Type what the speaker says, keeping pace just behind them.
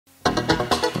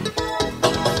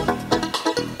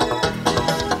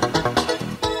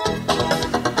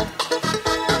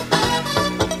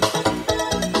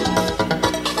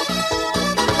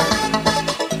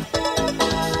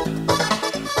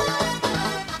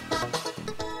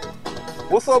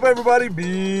What's up, everybody?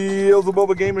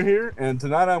 Beelzebub Gamer here, and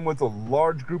tonight I'm with a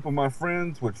large group of my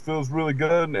friends, which feels really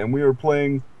good, and we are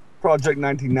playing Project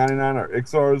 1999, or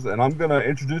EverQuest, and I'm going to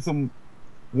introduce them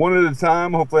one at a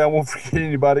time. Hopefully I won't forget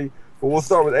anybody, but we'll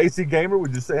start with AC Gamer.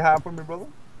 Would you say hi for me, brother?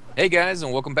 Hey, guys,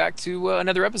 and welcome back to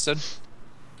another episode.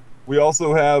 We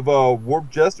also have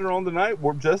WarpedJester on tonight.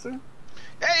 WarpedJester?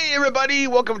 Hey, everybody!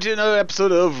 Welcome to another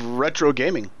episode of Retro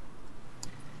Gaming.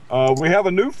 We have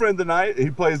a new friend tonight. He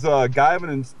plays Guyvan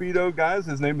and Speedo, guys.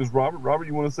 His name is Robert. Robert,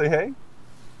 you want to say hey?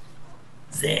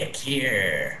 Zach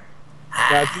here.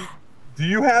 Now, do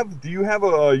you have a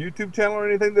YouTube channel or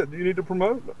anything that you need to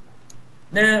promote?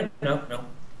 No,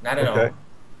 not at all.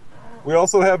 We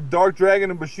also have Dark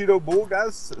Dragon and Bushido Bull,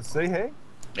 guys. Say hey.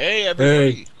 Hey,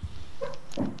 everybody.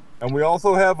 Hey. And we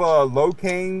also have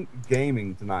Locane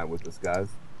Gaming tonight with us, guys.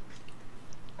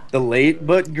 The late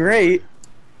but great.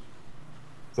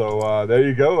 So there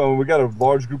you go. We got a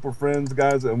large group of friends,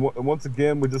 guys. And once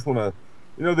again, we just want to,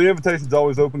 the invitation's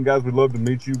always open, guys. We'd love to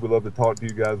meet you. We'd love to talk to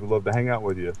you guys. We'd love to hang out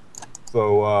with you.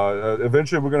 So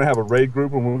eventually we're going to have a raid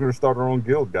group, and we're going to start our own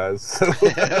guild, guys. So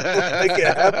make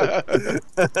it happen.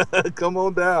 Come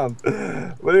on down.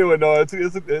 But anyway, no, it's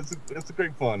a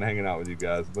great fun hanging out with you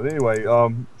guys. But anyway,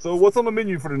 so what's on the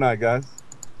menu for tonight, guys?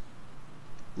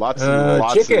 Lots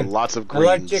of greens.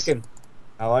 I like chicken.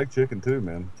 I like chicken too,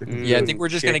 man. Yeah, I think we're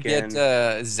just going to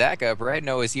get Zach up, right?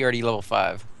 No, is he already level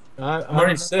 5? I'm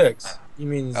already 6. You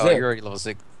mean Zach? Oh, you're already level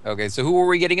 6. Okay, so who were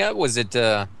we getting up? Was it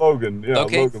Logan? Yeah,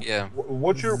 okay, Logan. yeah.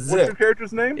 What's your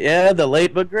character's name? Yeah, the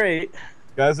late but great.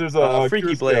 Guys, there's a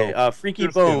Freaky Blade, Freaky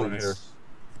Bones. Right,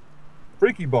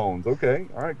 Freaky Bones. Okay,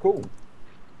 all right, cool.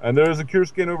 And there's a cure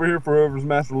skin over here for whoever's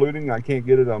master looting. I can't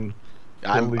get it. I'm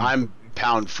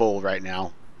pound full right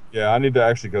now. Yeah, I need to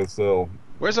actually go sell.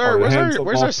 Where's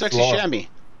our sexy chamois?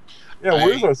 Yeah,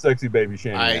 where's our sexy baby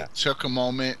chamois? I took a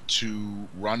moment to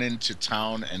run into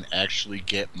town and actually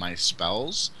get my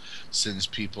spells, since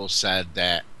people said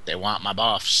that they want my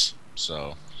buffs.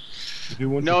 So.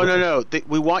 No.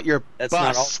 We want your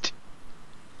bust.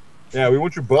 Yeah, we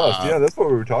want your bust. Yeah, that's what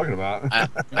we were talking about. I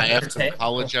have to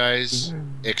apologize.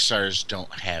 EverQuest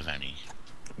don't have any.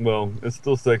 Well, it's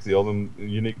still sexy. All them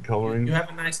unique coloring. You have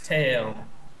a nice tail.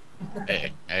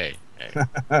 Hey.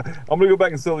 I'm gonna go back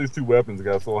and sell these 2 weapons,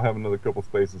 guys, so I'll have another couple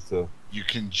spaces to. You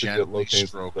can gently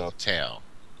stroke the tail.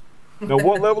 Now,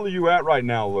 what level are you at right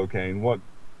now, Locane?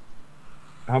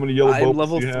 How many yellow bolts I'm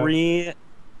level do you 3.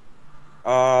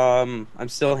 I'm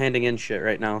still handing in shit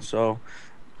right now, so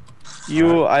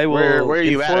I will. Where are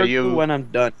you at? Are you when I'm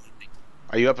done?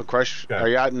 Are you up in Crush? Okay. Are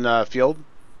you out in field?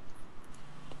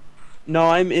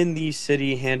 No, I'm in the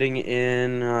city handing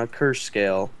in curse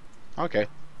scale. Okay.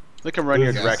 We can run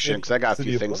your direction, because I got a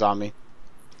few things on me.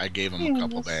 I gave him a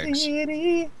couple bags.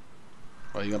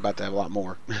 Well, you're about to have a lot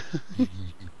more.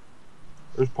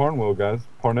 There's Parnwell, guys.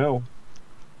 Parnell.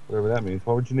 Whatever that means.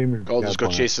 Why would you name your I'll just go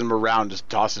Parnell? chasing them around, just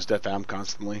tossing stuff at them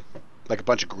constantly. Like a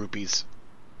bunch of groupies.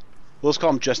 We'll just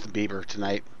call him Justin Bieber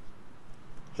tonight.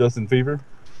 Justin Fever?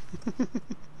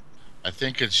 I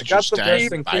think it's just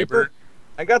Bieber.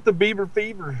 I got the Bieber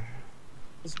fever.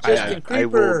 It's Justin I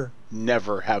will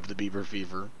never have the Bieber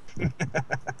fever.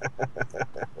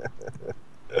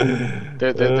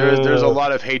 There's a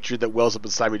lot of hatred that wells up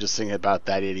inside me just thinking about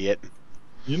that idiot.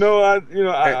 I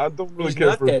don't really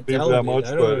care for Bieber that much,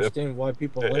 I don't understand why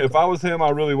people like if I was him,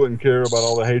 I really wouldn't care about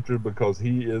all the hatred because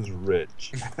he is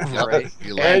rich. Right.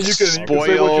 And you can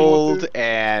spoiled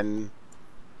and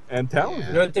talented.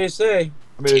 You know what they say?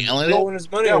 I mean, blowing his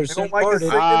money or something. I'm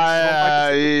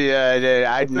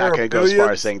not going to go as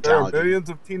far as saying talented. There are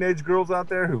millions of teenage girls out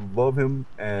there who love him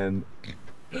and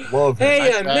love him.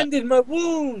 Hey, I mended my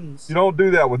wounds. You don't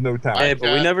do that with no talent. Hey,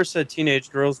 but we never said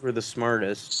teenage girls were the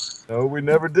smartest. No, we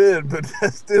never did. But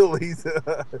still, he's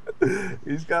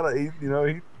got you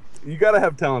got to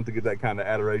have talent to get that kind of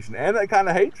adoration and that kind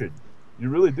of hatred. You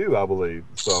really do, I believe.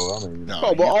 So I mean,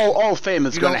 all fame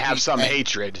is going to have some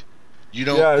hatred. You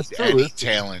don't it's true. any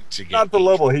talent to get not the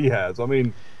level he has. I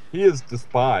mean, he is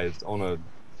despised on a,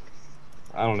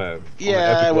 I don't know.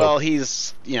 Yeah, well,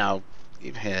 he's, there's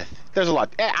a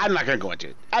lot. I'm not going to go into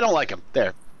it. I don't like him.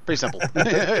 There. Pretty simple.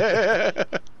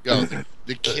 Yo,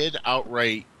 the kid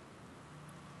outright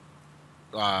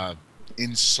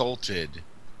insulted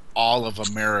all of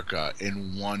America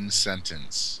in one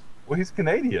sentence. Well, he's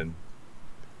Canadian.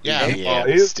 Yeah, he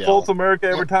insults America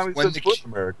every time he sets foot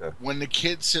in America. When the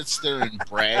kid sits there and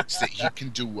brags that he can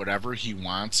do whatever he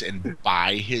wants and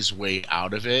buy his way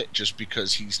out of it just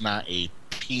because he's not a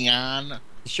peon. You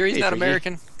sure he's not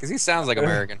American? Because he sounds like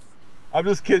American. I'm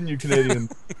just kidding, you Canadian.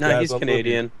 No, guys. he's I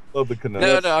Canadian. Love the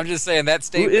Canucks. No, I'm just saying that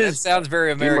statement that sounds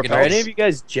very American. Are any of you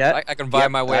guys jet? I can buy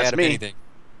my way that's out of me. anything.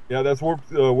 Yeah, that's Warp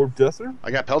Jester.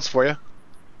 I got pelts for you.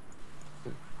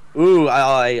 Ooh,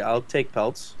 I'll take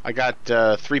pelts. I got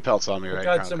 3 pelts on me right I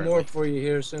now. got some more for you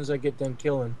here as soon as I get done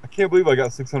killing. I can't believe I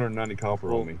got 690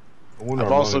 copper on me. I wonder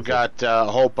I've our also money's up. got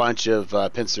a whole bunch of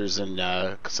pincers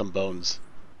and some bones.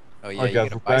 Oh yeah, Alright, you guys,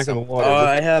 gotta we're buy back in the some.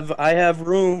 water. I have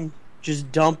room.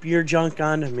 Just dump your junk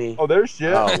onto me. Oh, there's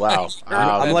shit. Oh wow!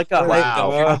 I'm like a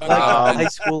wow. high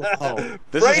school. Oh,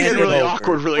 This is Phrasing getting really it over.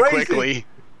 awkward really Phrasing. quickly.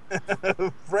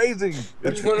 Phrasing.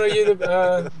 Which one are you?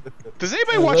 Does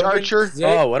anybody watch Logan? Archer?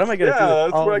 Zach? oh, what am I gonna do? Yeah,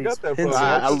 With that's all where I these got that from. pincers?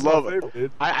 I Archer's love my it. favorite,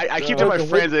 dude. I keep Yeah. telling my Logan,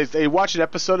 friends they watch an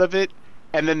episode of it,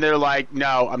 and then they're like,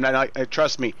 "No, I'm not."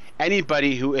 Trust me,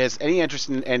 anybody who has any interest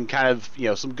in kind of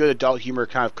some good adult humor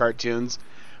kind of cartoons,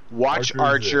 watch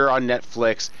Archer on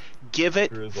Netflix. Give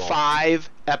it Archer is awesome. 5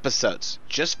 episodes,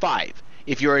 just 5.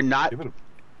 If you're not Give it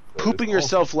a- pooping it's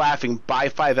yourself laughing by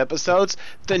 5 episodes,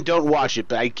 then don't watch it.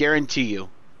 But I guarantee you.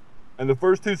 And the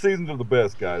first 2 seasons are the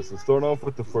best, guys. So start off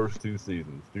with the first 2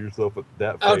 seasons. Do yourself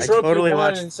that I'll favor. trump totally your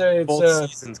line watched and say Both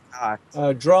it's seasons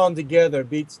cocked. Drawn Together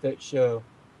beats that show.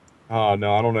 Oh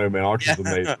no, I don't know, man. Archer's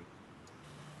amazing.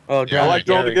 Oh, Yeah, I like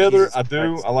Drawn Derek, Together. Jesus I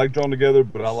do. Christ. I like Drawn Together,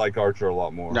 but I like Archer a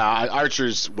lot more. Nah,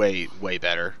 Archer's way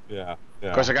better. Yeah.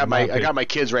 Of course, I got my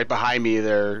kids right behind me.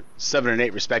 They're 7 and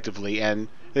 8 respectively, and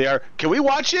they are. Can we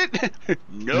watch it?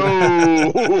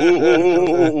 No.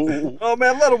 Oh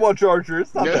man, let him watch Archer.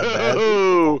 It's not that bad.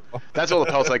 No. That's all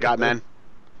the pelts I got, man.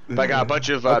 But I got a bunch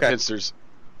of Okay. pincers.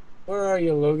 Where are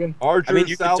you, Logan? Archer, I mean,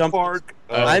 you can South jump- Park.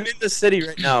 I'm in the city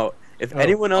right now. If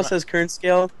anyone else has current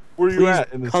scale, Where are you please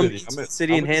at in the come city? to the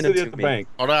city and hand it them at to the me. bank.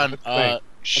 Hold on. Bank. I'm going to the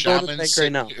Shaman bank right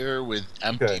sitting now. here with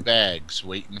empty Okay. bags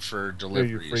waiting for Here, you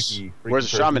deliveries. freaky Where's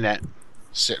the person. shaman at?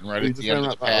 Sitting right You at just the end of ran the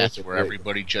right by us, path where right?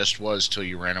 everybody just was till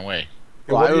you ran away. Okay,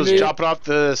 Well, what I do you was need? dropping off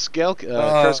the scale,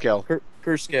 curve scale.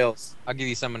 Per scales. I'll give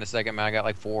you some in a second, man. I got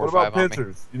like 4 What or 5 about on me.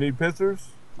 pincers? You need pincers?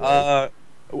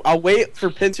 I'll wait for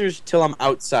pincers till I'm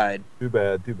outside Too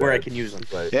bad. Too bad. where I can use them.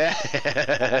 Right.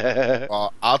 Yeah.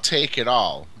 Well, I'll take it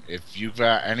all. If you've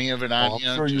got any of it on Oh, I'm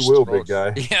you, sure you just will, throw big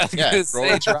guy. Yeah, I was Yeah, gonna throw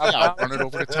say, it to me. drop I'll out, run it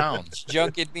over to town.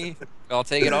 junk at me. I'll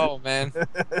take it all, man.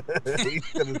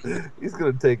 he's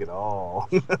gonna take it all.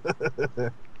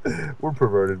 We're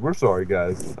perverted. We're sorry,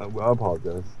 guys. I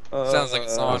apologize. Sounds like a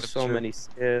song to So true. many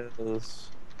skills.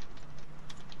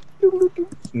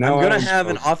 Now I'm gonna I'm- have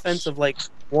an offensive like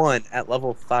 1 at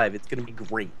level 5. It's gonna be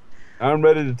great. I'm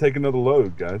ready to take another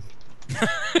load, guys.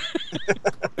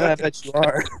 I bet you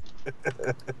are.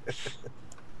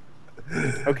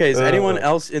 Okay, is anyone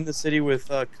else in the city with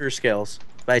curse scales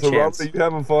by So, chance? Rob, are you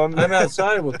having fun? I'm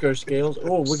outside with curse scales.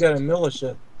 Oh, we got a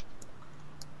militia.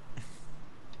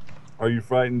 Are you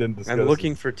frightened and disgusted? I'm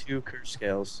looking for 2 curse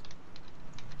scales.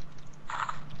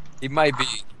 He might be.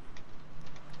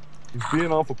 He's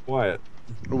being awful quiet.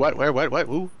 What? Where? What?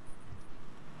 Who?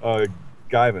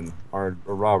 Guyvan or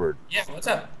Robert. Yeah, what's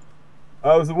up?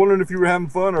 I was wondering if you were having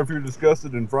fun or if you were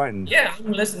disgusted and frightened. Yeah,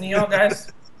 I'm listening to y'all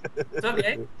guys. It's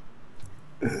okay.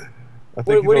 I What,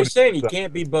 think what are you know saying? You what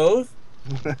can't be both?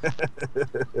 That's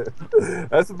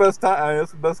the best time.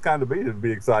 That's the best kind to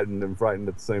be excited and frightened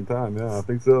at the same time. Yeah, I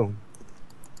think so.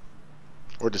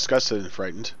 Or disgusted and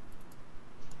frightened.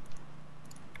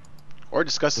 Or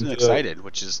disgusted and Yeah. excited,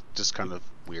 which is just kind of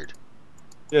weird.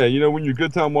 Yeah, you know, when your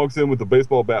good time walks in with a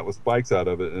baseball bat with spikes out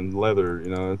of it and leather, you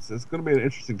know, it's going to be an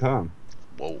interesting time.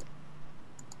 Whoa.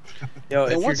 Yo,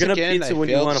 And if you're once gonna again, pizza I when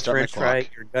you failed want to a start my French fry,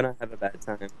 clock. you're gonna have a bad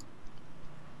time.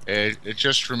 It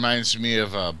just reminds me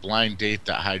of a blind date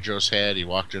that Hydros had. He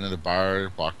walked into the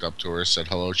bar, walked up to her, said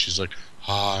hello. She's like,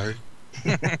 hi.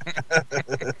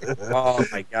 Oh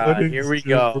my god, here we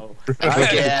go.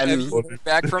 Again. Have you heard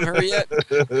back from her yet?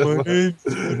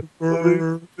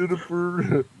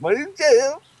 My name's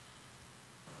Jeff.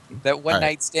 That one Alright.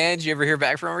 night stand, you ever hear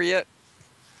back from her yet?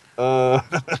 I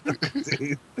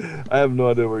have no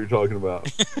idea what you're talking about.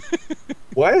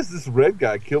 Why is this red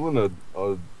guy killing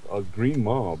a green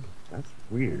mob? That's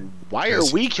weird. Why are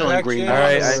we killing green All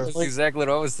right, mobs? That's exactly what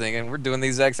I was thinking. We're doing the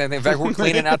exact same thing. In fact, we're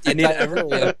cleaning out the I need entire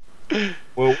area.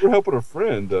 Well, we're helping a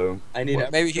friend, though. I need. Well,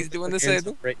 maybe everyone he's to doing put the their same hands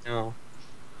up right now.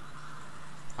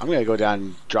 I'm gonna go down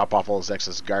and drop off all this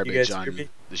excess You garbage guys on hear me?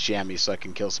 the chamois so I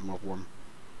can kill some more of them.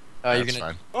 You're That's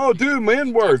gonna. fine. Oh, dude,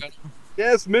 men work.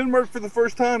 Yes, men work for the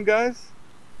first time, guys.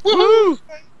 Woohoo!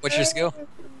 What's your skill?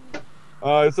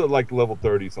 It's at like level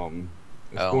 30 something.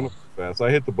 It's Oh. going up fast. I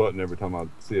hit the button every time I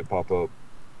see it pop up.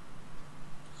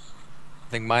 I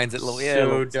think mine's at level. Yeah, So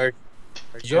level- dark.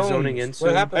 You're zoning in What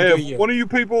soon? happened Hey, to if you? one of you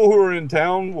people who are in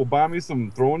town will buy me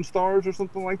some throwing stars or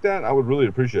something like that, I would really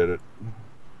appreciate it.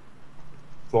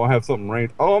 So I'll have something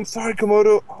ranked. Oh, I'm sorry,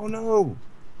 Komodo. Oh, no.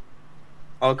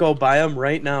 I'll go buy them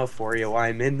right now for you while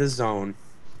I'm in the zone.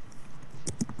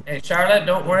 Hey, Charlotte,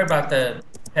 don't worry about the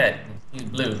pet. He's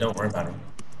blue. Don't worry about him.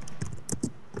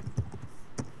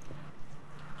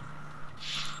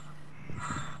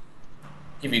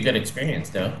 Give you a good experience,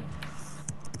 though.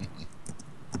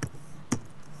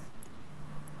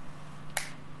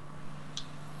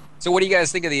 So what do you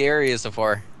guys think of the area so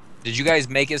far? Did you guys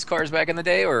make his cars back in the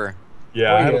day, or?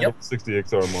 Yeah, Oh, I had yeah. a 60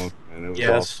 XR monk, and it was Yes.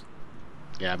 awesome.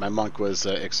 Yeah, my monk was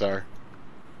XR.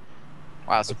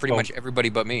 Wow, so pretty much everybody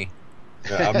but me.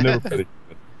 Yeah, I've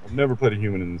never played a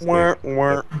human in this Wah, game.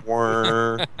 wah,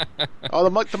 wah. Oh,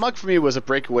 the monk for me was a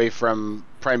breakaway from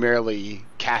primarily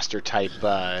caster type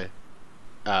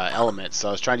elements. So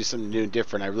I was trying to do something new and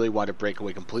different. I really wanted to break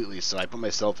away completely. So I put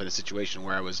myself in a situation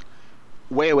where I was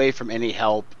way away from any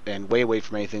help and way away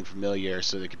from anything familiar,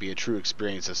 so there could be a true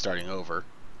experience of starting over.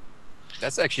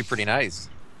 That's actually pretty nice.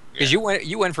 Because you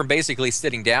went from basically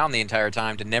sitting down the entire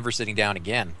time to never sitting down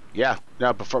again. Yeah.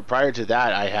 Now, prior to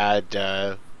that, I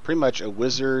had pretty much a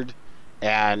wizard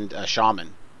and a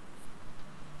shaman.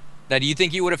 Now, do you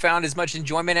think you would have found as much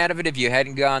enjoyment out of it if you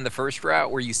hadn't gone the first route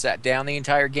where you sat down the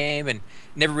entire game and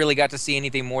never really got to see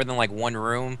anything more than like one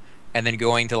room, and then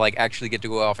going to like actually get to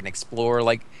go off and explore?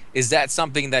 Like, is that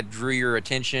something that drew your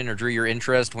attention or drew your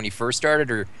interest when you first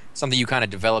started, or something you kind of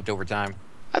developed over time?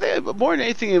 I think more than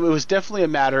anything, it was definitely a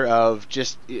matter of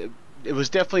just. It was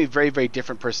definitely a very, very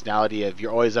different personality of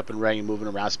you're always up and running, moving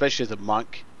around, especially as a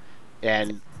monk,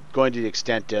 and going to the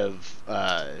extent of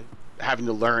having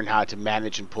to learn how to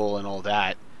manage and pull and all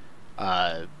that.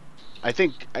 I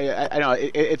think I don't know.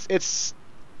 It's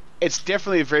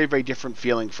definitely a very, very different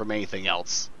feeling from anything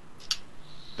else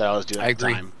that I was doing at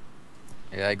the time.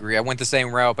 Yeah, I agree. I went the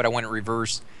same route, but I went in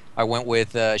reverse. I went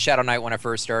with Shadow Knight when I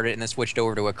first started, and then switched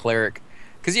over to a cleric.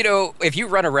 Because, you know, if you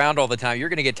run around all the time, you're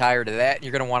going to get tired of that. And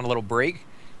you're going to want a little break.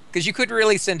 Because you couldn't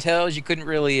really send tells. You couldn't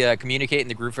really communicate in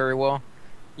the group very well.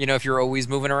 You know, if you're always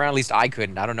moving around. At least I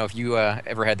couldn't. I don't know if you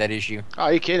ever had that issue. Oh,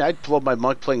 you kidding? I'd pull up my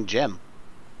monk playing gem.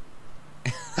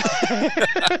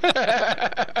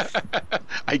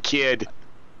 I kid.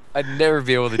 I'd never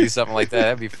be able to do something like that.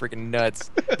 That'd be freaking nuts.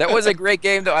 That was a great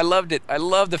game, though. I loved it. I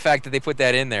love the fact that they put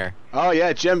that in there. Oh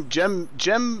yeah, Gem.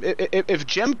 If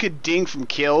Gem could ding from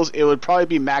kills, it would probably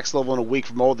be max level in a week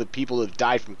from all the people who've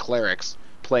died from clerics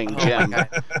playing Gem.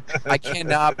 I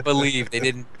cannot believe they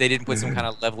didn't put some kind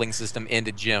of leveling system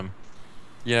into Gem.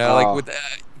 You know, like with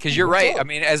because you're right. I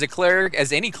mean, as a cleric,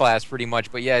 as any class, pretty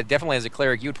much. But yeah, definitely as a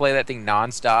cleric, you would play that thing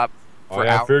nonstop for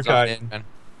hours on end, man.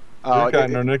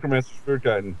 Our necromancer spirit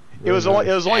kiting. It was the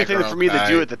only thing for me to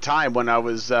do at the time when I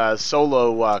was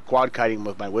solo quad kiting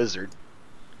with my wizard.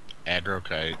 Aggro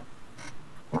kite.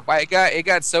 Why it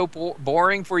got so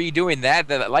boring for you doing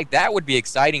that like that would be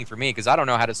exciting for me because I don't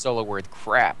know how to solo worth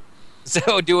crap.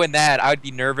 So doing that, I would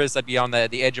be nervous. I'd be on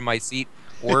the edge of my seat,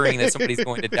 worrying that somebody's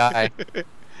going to die.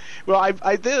 Well,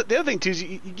 the other thing too is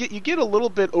you get a little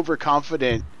bit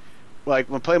overconfident.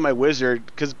 Like when playing my wizard,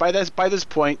 because by this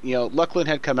point, you know, Luckland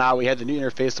had come out. We had the new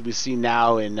interface that we see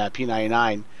now in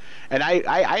P99, and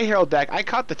I herald back. I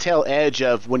caught the tail edge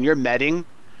of when you're medding,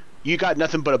 you got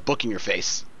nothing but a book in your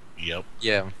face. Yep.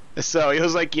 Yeah. So it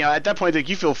was like, you know, at that point, like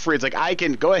you feel free. It's like I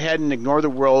can go ahead and ignore the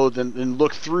world and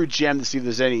look through Gem to see if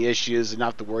there's any issues and not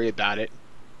have to worry about it.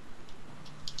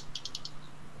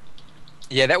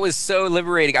 Yeah, that was so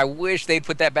liberating. I wish they'd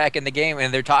put that back in the game,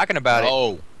 and they're talking about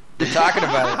it. They're talking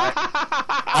about it.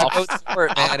 I'll go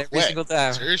support, man, every single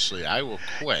time. Seriously, I will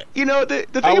quit. You know, the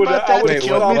thing about that that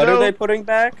killed me, what though, are they putting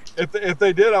back? If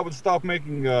they did, I would stop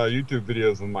making YouTube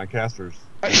videos with my casters.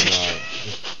 And,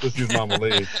 just use my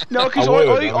melee. No, because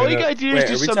all you gotta do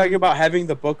is Wait, are we talking about having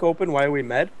the book open while we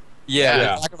med?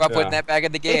 Yeah, talk about putting that back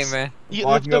in the game, man.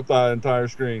 Locking up the entire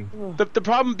screen. The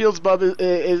problem, Beelzebub,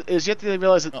 is you have to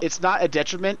realize that it's not a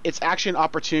detriment. It's actually an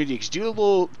opportunity. Because you do a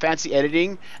little fancy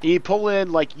editing, and you pull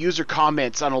in like user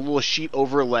comments on a little sheet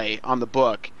overlay on the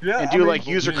book, and do like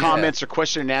user comments or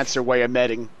question and answer while you're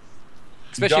medding.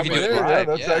 Especially if you do it right.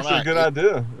 That's actually a good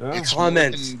idea. Yeah.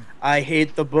 Comments. I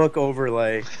hate the book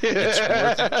overlay. It's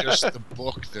more than just the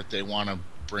book that they want to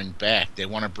bring back. They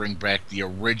want to bring back the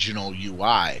original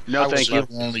UI. No, thank you.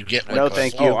 Only get like No,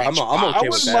 thank you. I'm okay I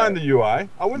with wouldn't that. mind the UI.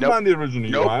 I wouldn't mind the original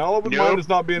UI. All I would mind is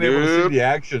not being able to see the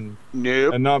action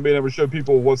and not being able to show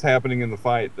people what's happening in the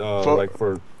fight. All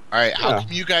right, how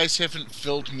come you guys haven't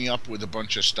filled me up with a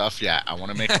bunch of stuff yet? I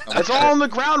want to make. It's all on the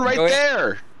ground right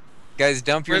there. Guys,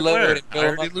 dump your load and I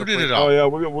already looted it all. Oh yeah,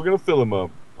 we're gonna fill him up.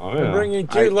 Oh I'm yeah. bringing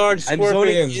two large I'm zoning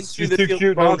scorpions. into She's the too field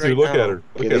cute, ground don't you? right Look now. at her. Look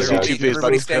Yeah, at this her. YouTube guys. is about to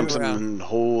Everybody become stand around. something a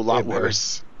whole lot Hey, baby.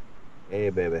 worse. Hey,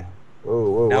 baby. Whoa,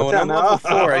 whoa. Now, Watch when out I'm now. level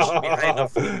 4, I should be high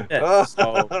enough for the pit.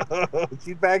 So,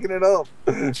 She's backing it up.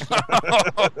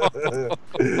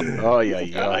 Oh yeah,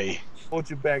 yeah. Won't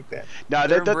you back that? Now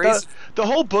They're the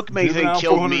whole bookmate thing Juvenile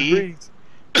killed 400 me degrees.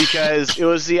 because it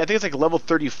was I think it's like level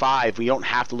 35. We don't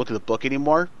have to look at the book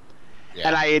anymore. Yeah.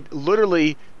 And I had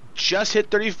literally just hit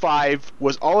 35,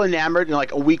 was all enamored, and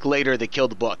like a week later they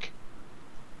killed the book.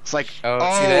 It's like, Oh,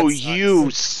 oh, see, that you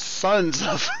sons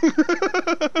of.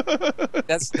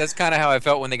 That's kind of how I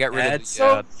felt when they got rid of That's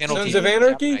the penalty. Sons of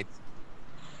Anarchy? Knights.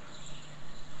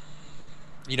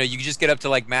 You know, you just get up to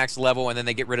like max level, and then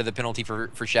they get rid of the penalty for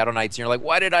Shadow Knights, and you're like,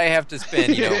 why did I have to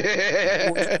spend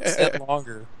 40%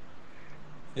 longer?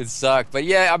 It sucked, but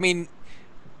yeah, I mean,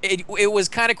 it was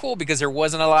kind of cool because there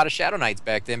wasn't a lot of Shadow Knights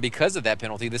back then because of that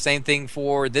penalty. The same thing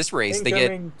for this race. They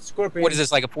get, Incoming scorpions. what is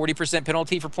this, like a 40%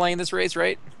 penalty for playing this race,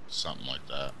 right? Something like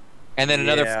that. And then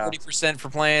another Yeah. 40% for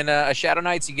playing a Shadow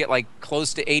Knights. You get like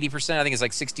close to 80%. I think it's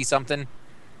like 60 something.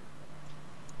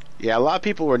 Yeah, a lot of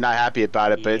people were not happy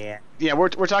about it, but yeah, we're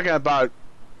talking about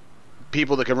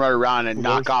people that can run around and Ooh,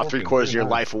 knock those off scorpions, 3/4 of very your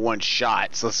nice. life in one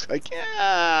shot. So it's like,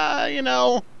 yeah, you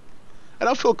know, I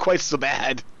don't feel quite so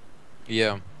bad.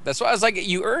 Yeah. That's why I was like,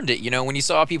 you earned it. You know, when you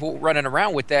saw people running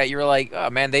around with that, you were like, oh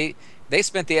man, they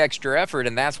spent the extra effort,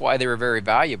 and that's why they were very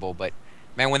valuable. But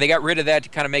man, when they got rid of that to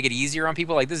kind of make it easier on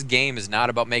people, like this game is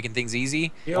not about making things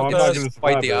easy. Oh, I'm Field not dust. gonna It's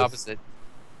quite survive the this. opposite.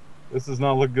 This does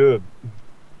not look good.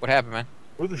 What happened, man?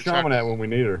 Where's the shaman at when we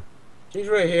need her? She's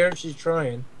right here. She's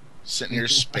trying. Sitting here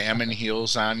spamming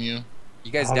heals on you.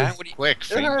 You guys Oh, dying? this- What do you? Quick,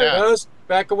 feed hurt. that. Ghost,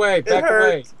 back away. Back away.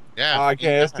 hurts. Yeah. Oh, I feed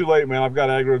can't. It's that. too late, man. I've got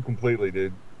aggro completely,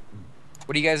 dude.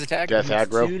 What are you guys attacking? Death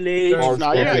aggro. Too late. Large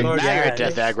No, you're scorpion. not. Now you're at Yeah.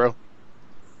 death aggro.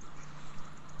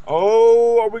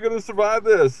 Oh, are we gonna survive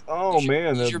this? Oh Use your- man,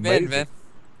 use that's your bed, amazing. man.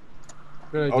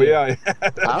 Good Oh idea. yeah,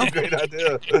 that's Huh? a great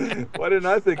idea. Why didn't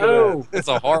I think of Oh. that? That's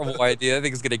a horrible idea. I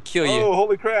think it's gonna kill you. Oh,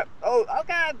 holy crap! Oh, oh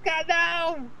God, God,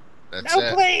 no! That's No,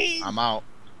 it. please! I'm out.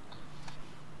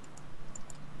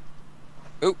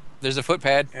 Oop, there's a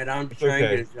footpad. And I'm It's trying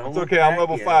okay. to It's zone okay. I'm back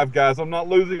level in. 5, guys. I'm not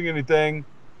losing anything.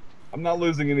 I'm not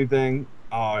losing anything.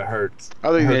 Oh, it hurts. I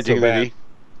think It they hurts take so bad. Maybe.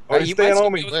 Oh, he's You staying might still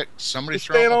on be me. able Quick, somebody He's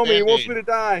throw staying him a on me. He wants me band-aid.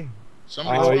 to die.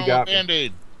 Somebody Oh, throw he him a got me.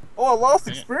 band-aid. Oh, I lost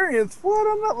Yeah. experience. What?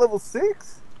 I'm not level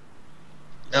 6.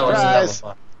 No, it's a level Surprise.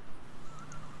 5.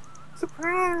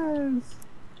 Surprise!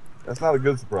 That's not a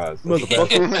good surprise.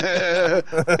 Motherfucker.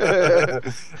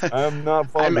 I'm not I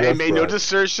fond of that made no surprise.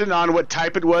 assertion on what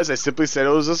type it was. I simply said it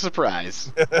was a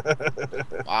surprise.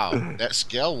 Wow, that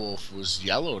scale wolf was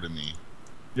yellow to me.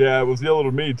 Yeah, it was yellow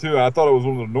to me too. I thought it was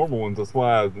one of the normal ones. That's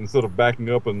why instead of backing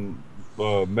up and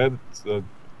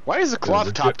Why is the cloth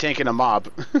legit- top tanking a mob?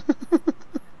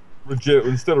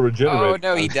 instead of regenerate. Oh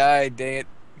no, he died. Dang it.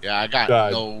 Yeah, I got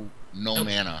God. no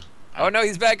mana. Oh no,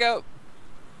 he's back up.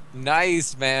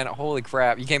 Nice, man. Holy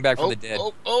crap. You came back from Oh, the dead.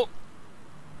 oh.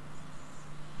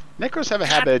 Necros have a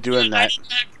habit of doing that.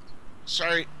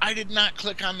 Sorry, I did not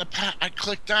click on the pat. I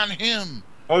clicked on him.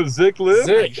 Oh, Zick lived?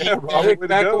 Zick, Yeah, Robert, Zick, way to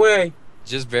back go. away.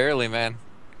 Just barely, man.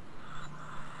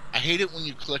 I hate it when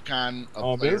you click on a Oh,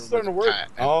 man, player it's starting to with a work. pat.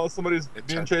 Oh, somebody's It's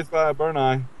being hard. chased by a burn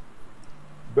eye.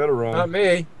 Better run. Not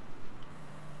me.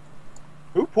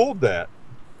 Who pulled that?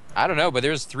 I don't know, but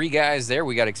there's 3 guys there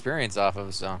we got experience off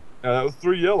of, so. Yeah, that was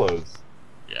 3 yellows.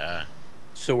 Yeah.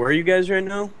 So where are you guys right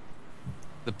now?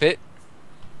 The pit.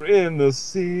 In the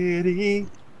city.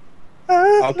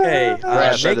 Okay, Right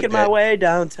outside the making my pit. way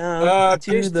downtown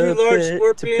to There's the 2 large pit to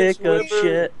scorpions. pick up Whoever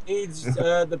shit. needs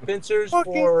the pincers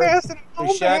Fucking for fast and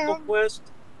the shackle down. quest.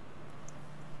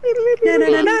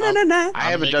 I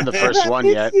haven't done the first one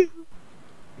yet.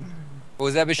 What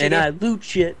was that, And I Bashida? loot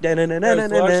shit. Those large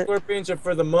Da-na-na-na-na-na. scorpions are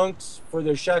for the monks for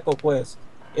their shackle quest.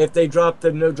 If they drop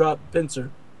the no drop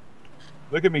pincer.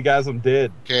 Look at me, guys. I'm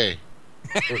dead. Okay.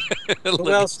 Who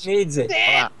else needs it?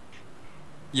 Hold on.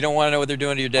 You don't want to know what they're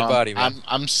doing to your dead body, man.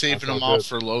 I'm saving That's them not all good.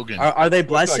 for Logan. Are they Looks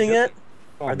blessing like it?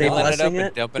 Oh, Are they Line it up blessing and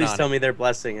it? dump it Please on tell it. me they're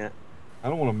blessing it. I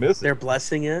don't want to miss They're it.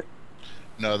 blessing it.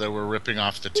 No, they were ripping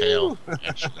off the tail.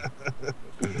 Actually.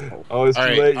 Oh, it's All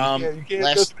too right, late. You can't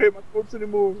last- desecrate my corpse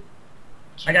anymore.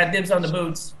 I got dibs on the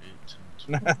boots.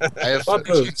 I have What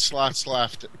 15 boots? slots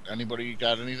left. Anybody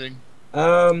got anything?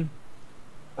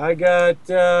 I got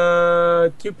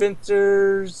 2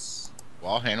 pincers,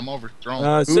 Well, hand them over. Throw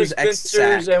them. 6 X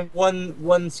pincers, sack? and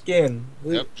one skin.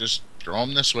 Yep, just throw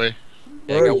them this way.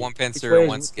 Yeah, I got 1 pincer and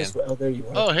 1 skin. Oh, there you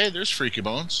are. Oh, hey, there's Freaky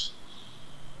Bones.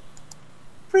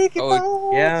 Freaky Oh,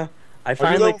 balls. Yeah,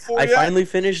 level 4 yet? finally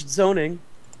finished zoning.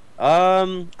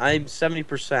 I'm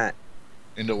 70%.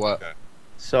 Into what? Okay.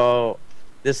 So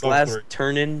this Oh, last sorry.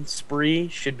 turn-in spree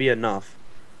should be enough.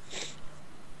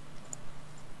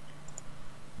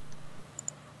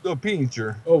 The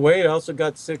pincher. Oh wait, I also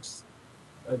got 6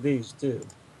 of these too.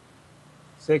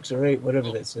 6 or 8,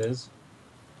 whatever that says.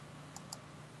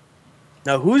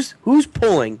 Now who's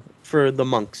pulling for the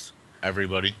monks?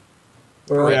 Everybody.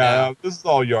 Right Yeah, now. this is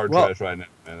all yard Well- trash right now,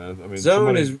 man. I mean,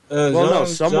 Zone somebody, is no,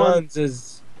 someone- Zone's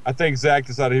is I think Zach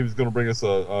decided he was going to bring us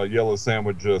a yellow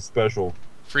sandwich special.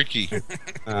 Freaky.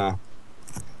 Uh,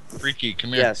 Freaky,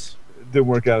 come here. Yes. it didn't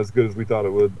work out as good as we thought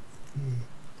it would.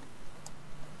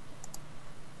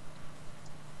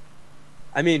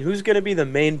 I mean, who's gonna be the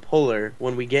main puller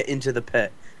when we get into the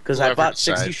pit? Because I Whoever bought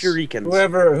 60 decides.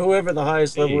 shurikens. whoever the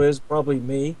highest level Me. is, probably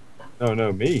me.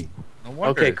 No, me. No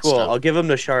wonder Okay, it's cool. tough. I'll give them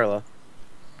to Charla.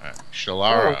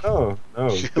 Shalara. No,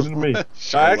 give them to me. I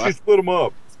Shyla. actually split them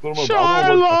up. I wanna work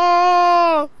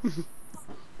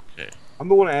Okay. I'm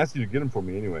the one that asked you to get them for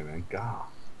me anyway, man. God.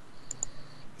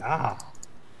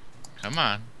 Come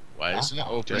on. Why isn't it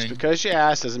opening? Just because you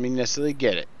ask doesn't mean you necessarily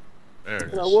get it. There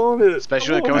it I is. want it.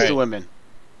 Especially when it I comes want to women.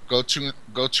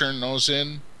 Go turn those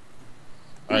in.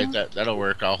 All right, that'll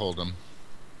work. I'll hold them.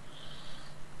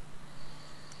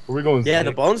 Are we going? Yeah,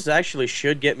 the bones actually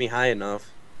should get me high enough.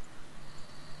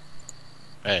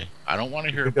 Hey, I don't want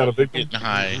to hear You got a about you big one? getting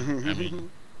high. I mean,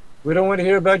 We don't want to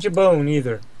hear about your bone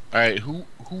either. all right. Who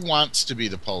wants to be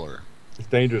the puller? It's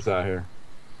dangerous out here.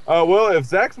 Well, if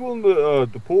Zach's willing to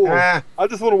pull, Ah, I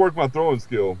just want to work my throwing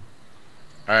skill.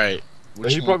 All right.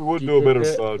 Which He one? probably would do a better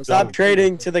Stop Stop job.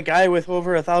 trading to the guy with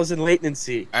over 1,000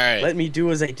 latency. All right. Let me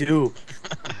do as I do.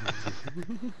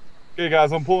 Okay,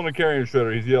 guys, I'm pulling a carrion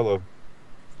shredder. He's yellow.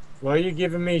 why are you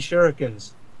giving me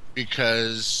shurikens?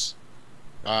 Because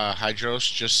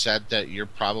Hydros just said that you're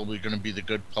probably going to be the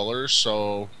good puller.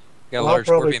 So, Got a Well, I'll large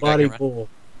probably scorpion back body here, man. pull.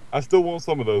 I still want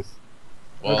some of those.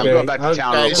 well, I'm going back to I'll-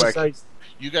 town real as quick. soon as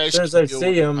you guys. As soon as can I deal see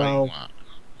with it him, how you I'll- want.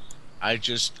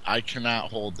 I cannot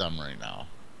hold them right now.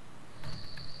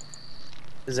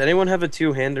 Does anyone have a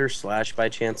two-hander slash by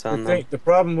chance on them? the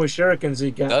problem with shurikens,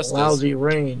 he got Dust does. lousy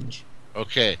range.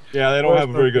 Okay, Yeah, they don't Well, have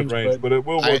a very good it's not range, range, but it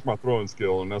will I- work my throwing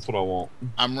skill, and that's what I want.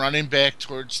 I'm running back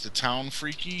towards the town,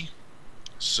 Freaky.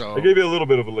 So I gave you a little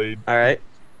bit of a lead. All right.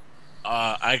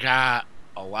 I got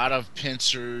a lot of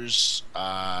pincers.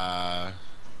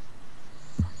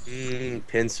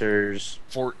 Pincers.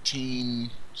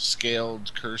 14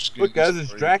 scaled curse. Look, guys,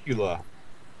 goons. it's Dracula.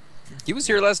 He was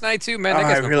here last night too, man. That Oh,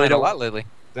 guy's I been really playing a don't- lot lately.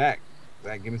 Zach,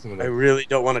 give me some of I that. really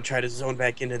don't want to try to zone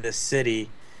back into this city.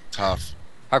 Tough.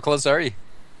 How close are you?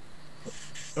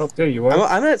 Oh, there you are.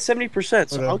 I'm at 70%,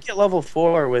 so Hold on. I'll get level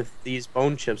 4 with these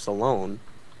bone chips alone.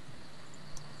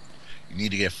 You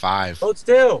need to get 5. Hold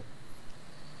still.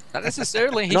 Not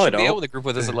necessarily. He No, I should be don't. able to group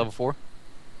with us at level 4.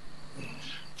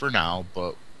 For now,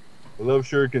 but I love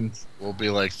shurikens. we'll be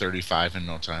like 35 in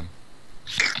no time.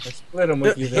 I split them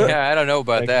with you there. Yeah, I don't know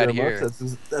about Thank that you very here.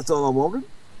 much. That's all I wanted.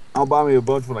 I'll buy me a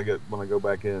bunch when I go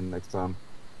back in next time.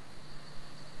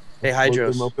 Hey, Load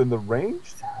Hydros, them up in the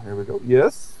range. There we go.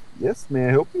 Yes, may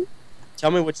I help you?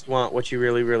 tell me what you want, what you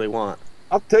really, really want.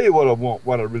 I'll tell you what I want.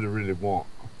 What I really, really want.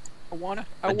 I wanna.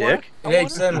 A dick? An egg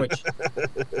sandwich.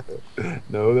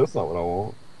 No, that's not what I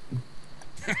want.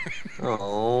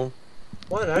 Oh.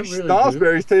 What? I really do.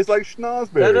 Schnozberries taste like Let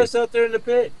schnozberries. us out there in the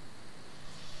pit.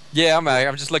 Yeah,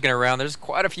 I'm just looking around. There's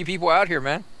quite a few people out here,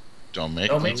 man. Don't make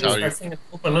Don't me make me tell you. start singing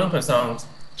Oompa Loompa songs.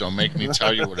 Don't make me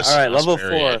tell you what a All right, level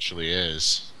Salisbury 4. actually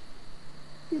is.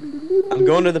 I'm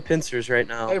going to the pincers right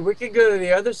now. Hey, we could go to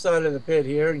the other side of the pit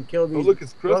here and kill Oh, these look,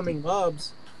 it's crusty. roaming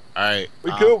mobs. All right.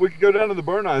 We could go down to the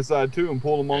burn eye side too and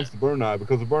pull amongst the burn eye,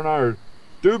 because the burn eye are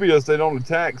dubious. They don't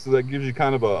attack, so that gives you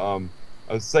kind of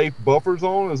a safe buffer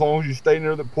zone as long as you stay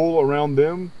near the pull around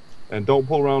them and don't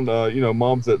pull around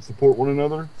mobs that support one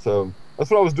another. So that's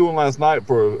what I was doing last night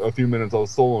for a few minutes. I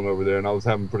was soloing over there and I was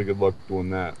having pretty good luck doing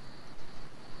that.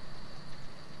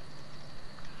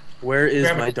 Where is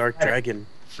Grab my it. dark dragon?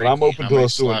 But I'm open how to many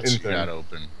us doing slots you anything. got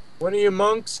open? One of you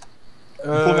monks. You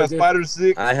pulling that did- spider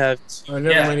stick? I have Oh, never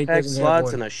Yeah. mind. He backpack doesn't have slots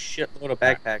one. and a shitload of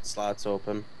backpack slots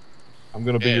open. I'm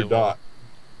gonna be Yeah, your well- dot.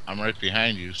 I'm right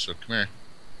behind you, so come here.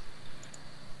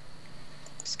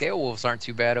 Scale wolves aren't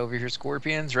too bad over here.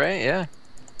 Scorpions, right? Yeah.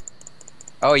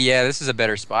 Oh yeah, this is a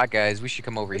better spot, guys. We should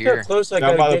come over Look how here. close I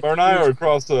Down gotta by the get burn to eye these- or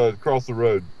across the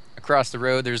road? Across the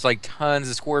road, there's like tons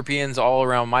of scorpions all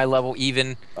around my level.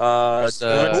 Even There's, There's,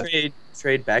 uh,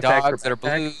 trade backpack for dogs that are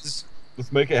backpack. blues.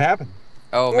 Let's make it happen.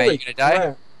 Oh man, Holy you gonna die?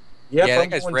 crap. Yep, Yeah, that I'm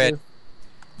guy's going red. to.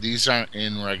 These aren't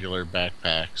in regular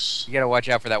backpacks. You gotta watch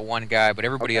out for that one guy, but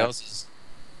everybody Okay. else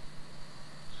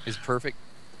is perfect.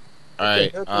 All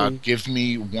right, Okay. give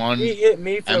me one He hit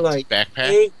me for empty like backpack.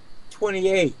 8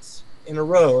 28s in a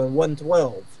row and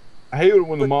 112. I hate it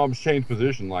when the mobs change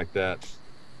position like that.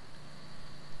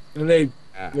 And you're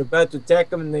Ah. about to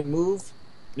attack them and they move.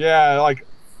 Yeah, like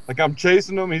I'm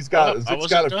chasing him. He's got I Zig's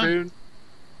wasn't got a done. food,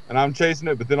 and I'm chasing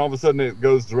it. But then all of a sudden it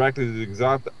goes directly the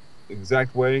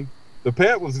exact way. The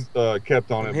pet was kept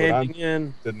on I'm it, but I handing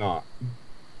in. did not.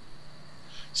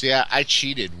 See, I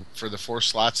cheated for the 4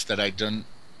 slots that I didn't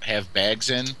have bags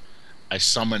in. I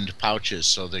summoned pouches,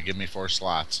 so they give me 4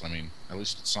 slots. I mean, at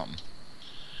least it's something.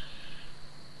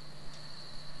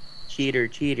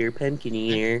 Cheater, pumpkin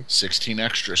eater. 16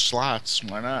 extra slots.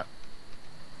 Why not?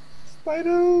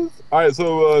 Spiders. All right,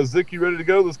 so Zik, you ready to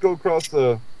go? Let's go across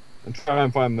and try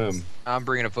and find them. I'm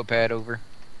bringing a footpad over.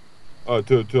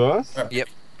 To us? Yep.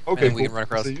 Okay, And we can run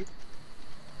across. See you.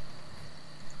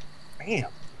 Bam.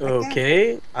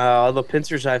 Okay. All the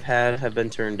pincers I've had have been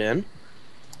turned in.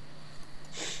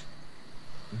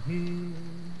 Mm-hmm.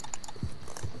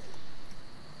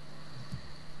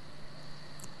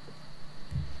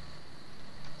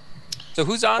 So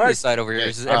who's on this side over here?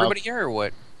 Is everybody here or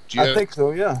what? I think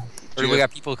so, yeah. Or do we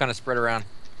got people kind of spread around?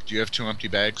 Do you have 2 empty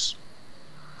bags?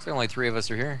 So only 3 of us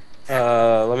are here.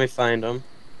 Let me find them.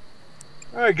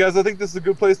 All right, guys, I think this is a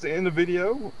good place to end the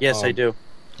video. Yes, I do.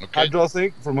 Okay.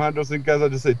 HydrosInc, from HydrosInc, guys, I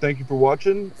just say thank you for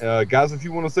watching. Guys, if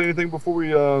you want to say anything before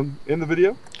we end the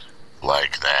video.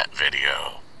 Like that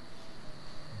video.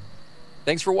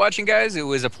 Thanks for watching, guys. It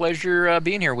was a pleasure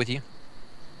being here with you.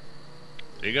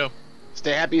 There you go.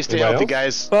 Stay happy, stay Anybody healthy,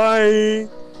 else? guys. Bye.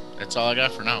 That's all I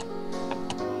got for now.